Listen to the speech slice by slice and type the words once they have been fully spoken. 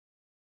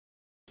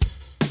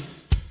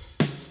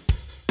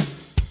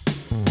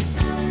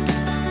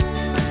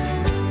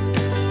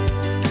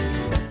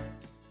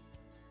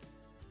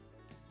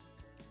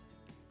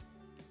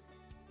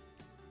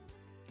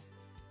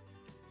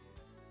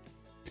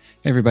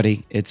Hey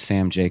everybody, it's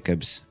Sam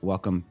Jacobs.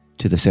 Welcome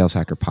to the Sales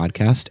Hacker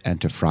Podcast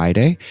and to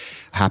Friday.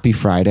 Happy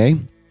Friday.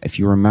 If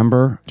you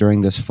remember,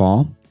 during this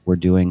fall, we're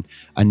doing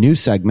a new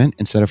segment.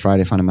 Instead of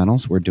Friday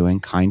Fundamentals, we're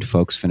doing Kind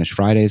Folks Finish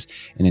Fridays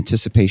in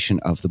anticipation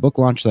of the book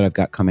launch that I've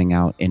got coming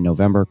out in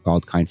November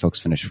called Kind Folks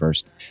Finish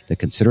First, The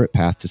Considerate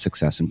Path to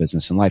Success in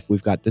Business and Life.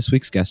 We've got this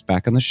week's guest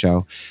back on the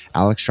show,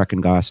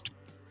 Schrecengost.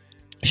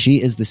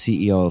 She is the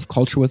CEO of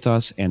Culture With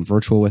Us and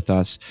Virtual With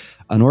Us,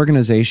 an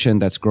organization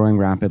that's growing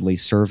rapidly,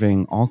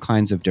 serving all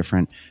kinds of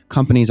different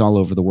companies all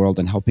over the world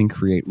and helping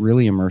create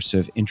really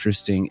immersive,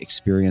 interesting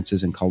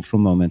experiences and cultural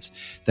moments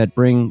that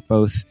bring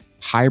both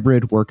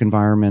hybrid work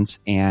environments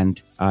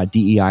and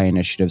DEI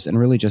initiatives, and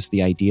really just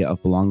the idea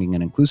of belonging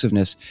and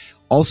inclusiveness,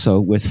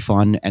 also with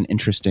fun and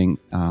interesting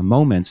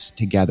moments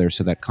together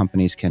so that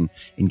companies can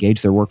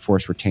engage their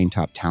workforce, retain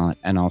top talent,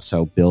 and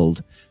also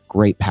build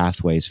great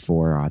pathways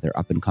for their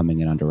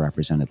up-and-coming and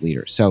underrepresented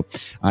leaders. So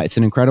it's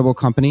an incredible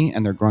company,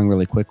 and they're growing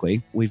really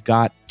quickly. We've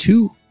got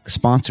two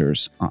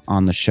sponsors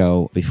on the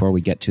show before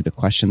we get to the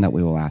question that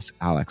we will ask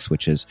Alex,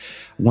 which is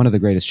one of the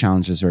greatest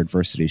challenges or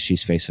adversities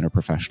she's faced in her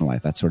professional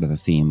life. That's sort of the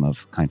theme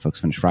of Kind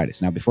Folks Finish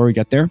Fridays. Now, before we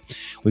get there,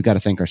 we've got to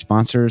thank our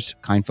sponsors.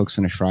 Kind Folks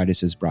Finish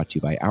Fridays is brought to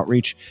you by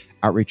Outreach.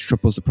 Outreach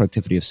triples the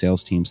productivity of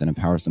sales teams and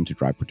empowers them to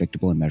drive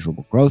predictable and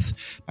measurable growth.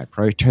 By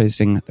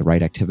prioritizing the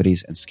right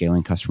activities and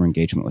scaling customer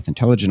engagement with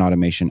intelligent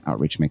automation,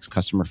 Outreach makes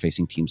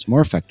customer-facing teams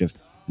more effective,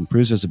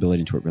 improves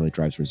visibility into what really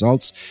drives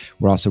results.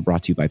 We're also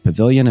brought to you by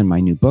Pavilion and my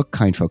new book,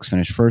 Kind Folks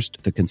Finish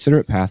First, The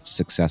Considerate Path to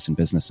Success in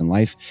Business and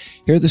Life.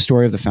 Hear the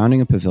story of the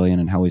founding of Pavilion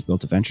and how we've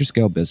built a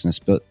venture-scale business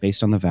built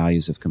based on the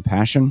values of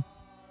compassion,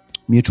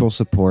 mutual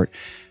support,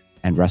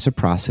 and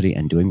reciprocity,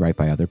 and doing right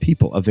by other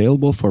people.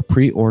 Available for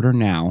pre-order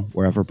now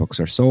wherever books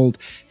are sold.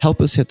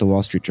 Help us hit the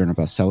Wall Street Journal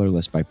bestseller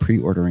list by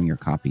pre-ordering your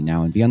copy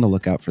now, and be on the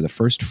lookout for the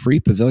first free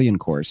Pavilion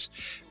course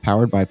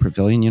powered by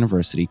Pavilion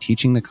University,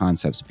 teaching the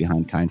concepts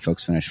behind Kind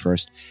Folks Finish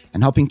First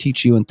and helping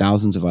teach you and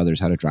thousands of others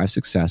how to drive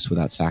success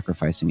without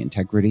sacrificing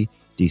integrity,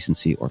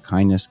 decency, or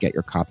kindness. Get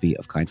your copy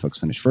of Kind Folks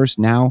Finish First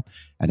now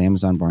at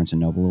Amazon, Barnes &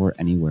 Noble, or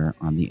anywhere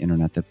on the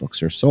internet that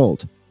books are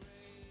sold.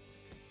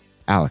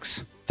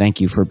 Alex, thank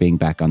you for being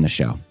back on the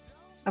show.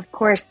 Of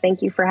course.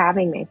 Thank you for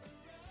having me.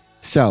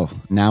 So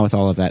now with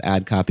all of that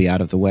ad copy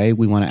out of the way,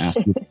 we want to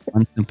ask you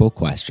one simple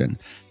question.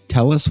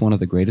 Tell us one of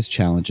the greatest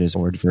challenges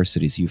or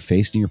adversities you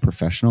faced in your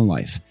professional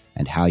life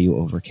and how you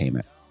overcame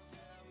it.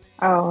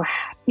 Oh,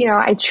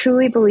 I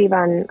truly believe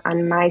on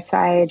my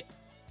side,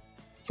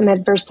 some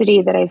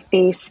adversity that I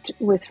faced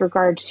with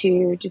regard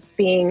to just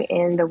being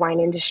in the wine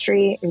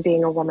industry and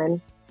being a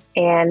woman.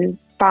 And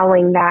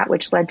following that,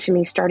 which led to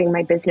me starting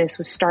my business,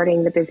 was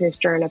starting the business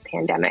during a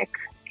pandemic.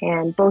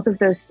 And both of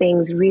those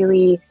things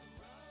really,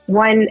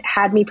 one,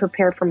 had me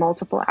prepare for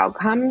multiple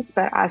outcomes,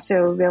 but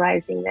also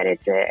realizing that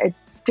it's a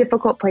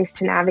difficult place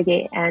to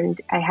navigate. And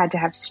I had to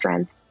have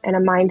strength and a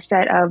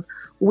mindset of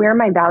where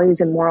my values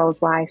and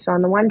morals lie. So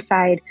on the one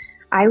side,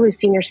 I was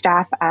senior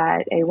staff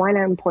at a wine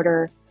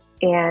importer,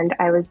 and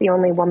I was the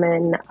only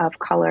woman of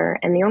color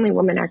and the only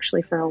woman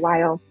actually for a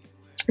while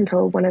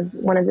until one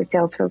of the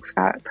sales folks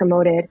got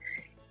promoted.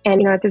 And,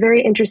 it's a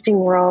very interesting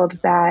world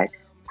that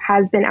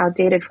has been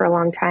outdated for a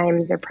long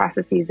time. Their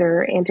processes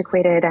are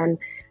antiquated and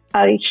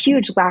a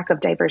huge lack of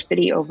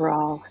diversity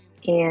overall.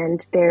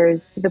 And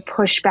there's the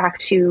pushback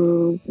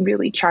to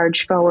really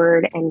charge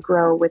forward and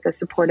grow with a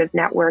supportive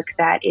network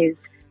that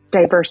is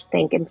diverse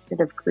think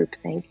instead of group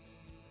think,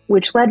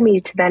 which led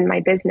me to then my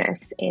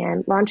business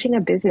and launching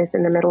a business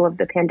in the middle of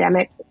the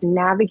pandemic,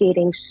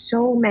 navigating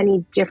so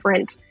many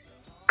different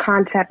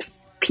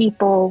concepts,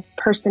 people,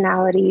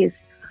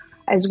 personalities,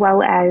 as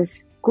well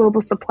as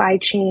global supply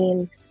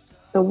chain,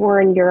 the war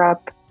in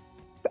Europe,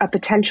 a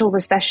potential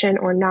recession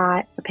or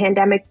not, a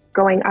pandemic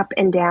going up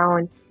and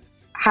down,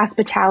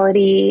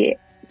 hospitality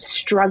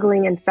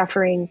struggling and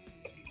suffering.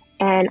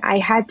 And I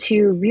had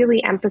to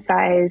really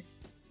emphasize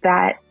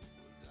that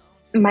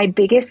my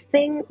biggest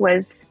thing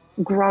was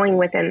growing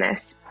within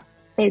this.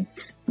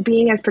 It's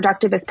being as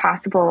productive as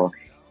possible.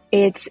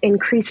 It's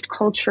increased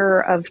culture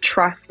of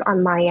trust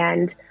on my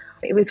end.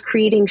 It was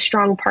creating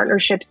strong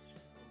partnerships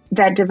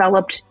that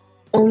developed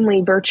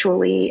only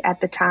virtually at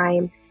the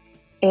time.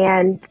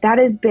 And that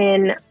has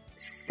been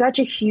such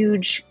a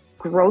huge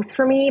growth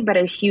for me, but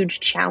a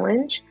huge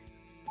challenge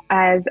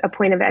as a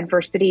point of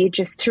adversity,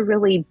 just to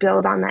really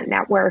build on that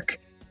network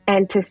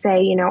and to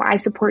say, I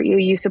support you,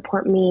 you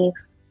support me.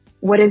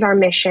 What is our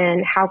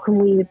mission? How can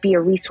we be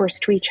a resource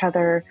to each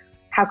other?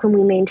 How can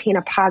we maintain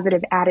a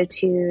positive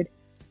attitude?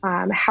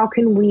 How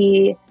can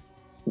we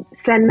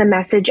send the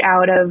message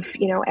out of,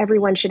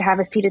 everyone should have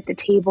a seat at the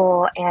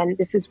table and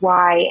this is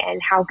why,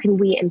 and how can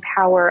we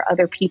empower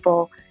other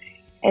people?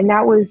 And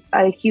that was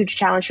a huge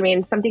challenge for me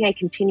and something I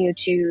continue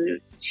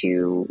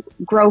to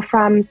grow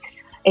from.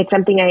 It's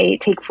something I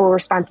take full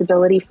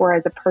responsibility for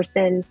as a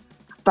person.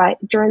 But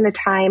during the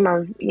time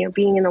of,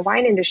 being in the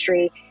wine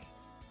industry,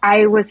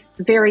 I was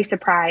very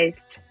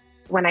surprised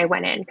when I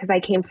went in because I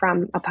came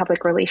from a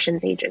public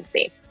relations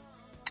agency.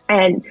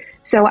 And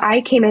so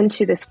I came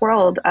into this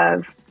world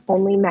of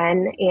only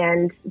men,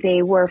 and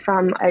they were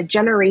from a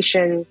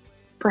generation,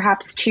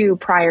 perhaps two,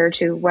 prior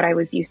to what I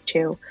was used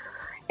to.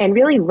 And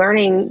really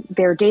learning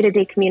their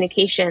day-to-day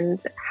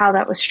communications, how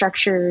that was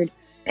structured,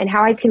 and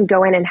how I can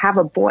go in and have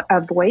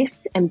a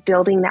voice and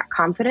building that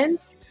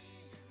confidence.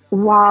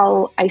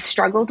 While I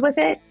struggled with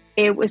it,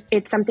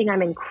 it's something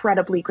I'm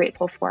incredibly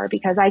grateful for,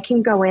 because I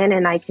can go in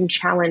and I can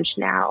challenge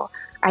now.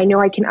 I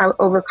know I can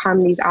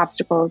overcome these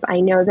obstacles.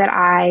 I know that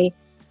I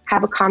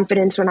have a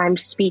confidence when I'm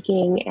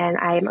speaking, and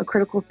I'm a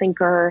critical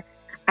thinker.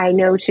 I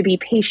know to be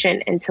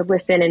patient and to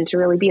listen and to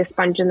really be a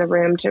sponge in the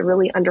room, to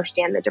really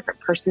understand the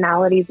different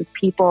personalities of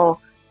people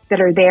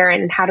that are there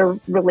and how to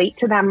relate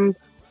to them,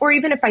 or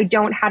even if I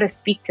don't, how to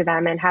speak to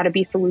them and how to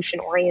be solution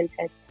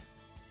oriented.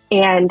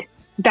 And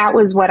that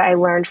was what I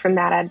learned from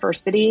that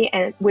adversity,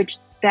 and which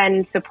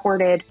then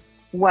supported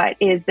what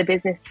is the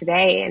business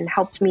today and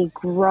helped me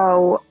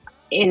grow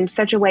in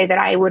such a way that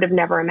I would have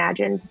never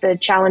imagined. The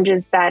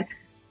challenges that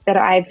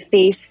I've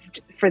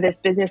faced for this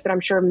business, that I'm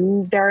sure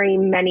very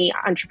many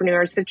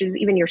entrepreneurs, such as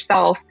even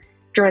yourself,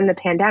 during the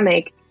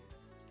pandemic,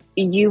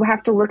 you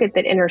have to look at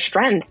that inner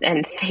strength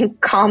and think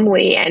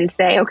calmly and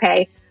say,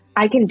 okay,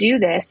 I can do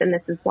this, and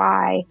this is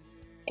why.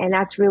 And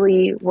that's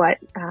really what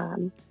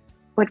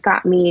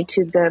got me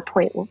to the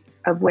point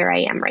of where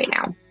I am right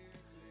now.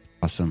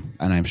 Awesome.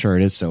 And I'm sure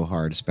it is so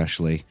hard,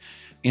 especially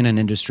in an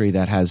industry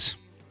that has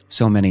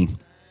so many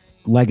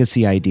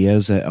legacy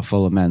ideas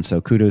full of men.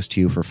 So kudos to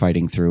you for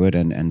fighting through it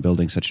and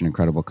building such an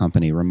incredible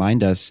company.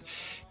 Remind us,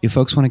 if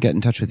folks want to get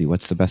in touch with you,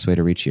 what's the best way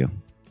to reach you?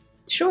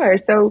 Sure.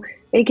 So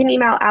they can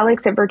email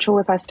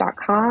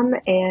alex@virtualwithus.com,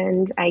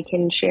 and I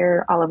can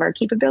share all of our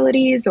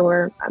capabilities,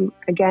 or I'm,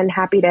 again,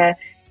 happy to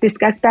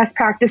discuss best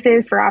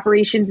practices for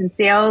operations and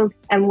sales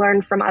and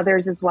learn from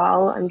others as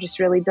well. I'm just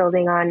really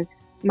building on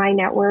my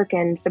network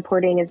and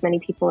supporting as many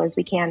people as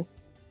we can.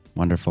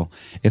 Wonderful.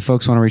 If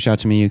folks want to reach out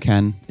to me, you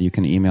can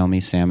email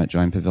me,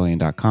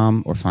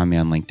 sam@joinpavilion.com, or find me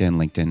on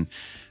LinkedIn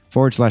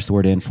 /the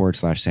word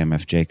in/Sam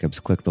F. Jacobs.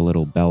 Click the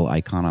little bell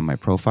icon on my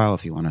profile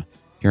if you want to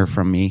hear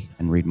from me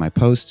and read my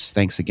posts.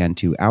 Thanks again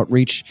to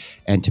Outreach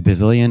and to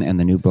Pavilion and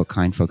the new book,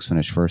 Kind Folks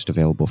Finish First,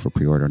 available for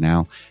pre-order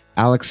now.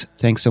 Alex,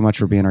 thanks so much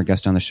for being our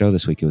guest on the show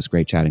this week. It was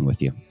great chatting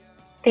with you.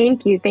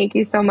 Thank you. Thank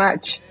you so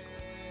much.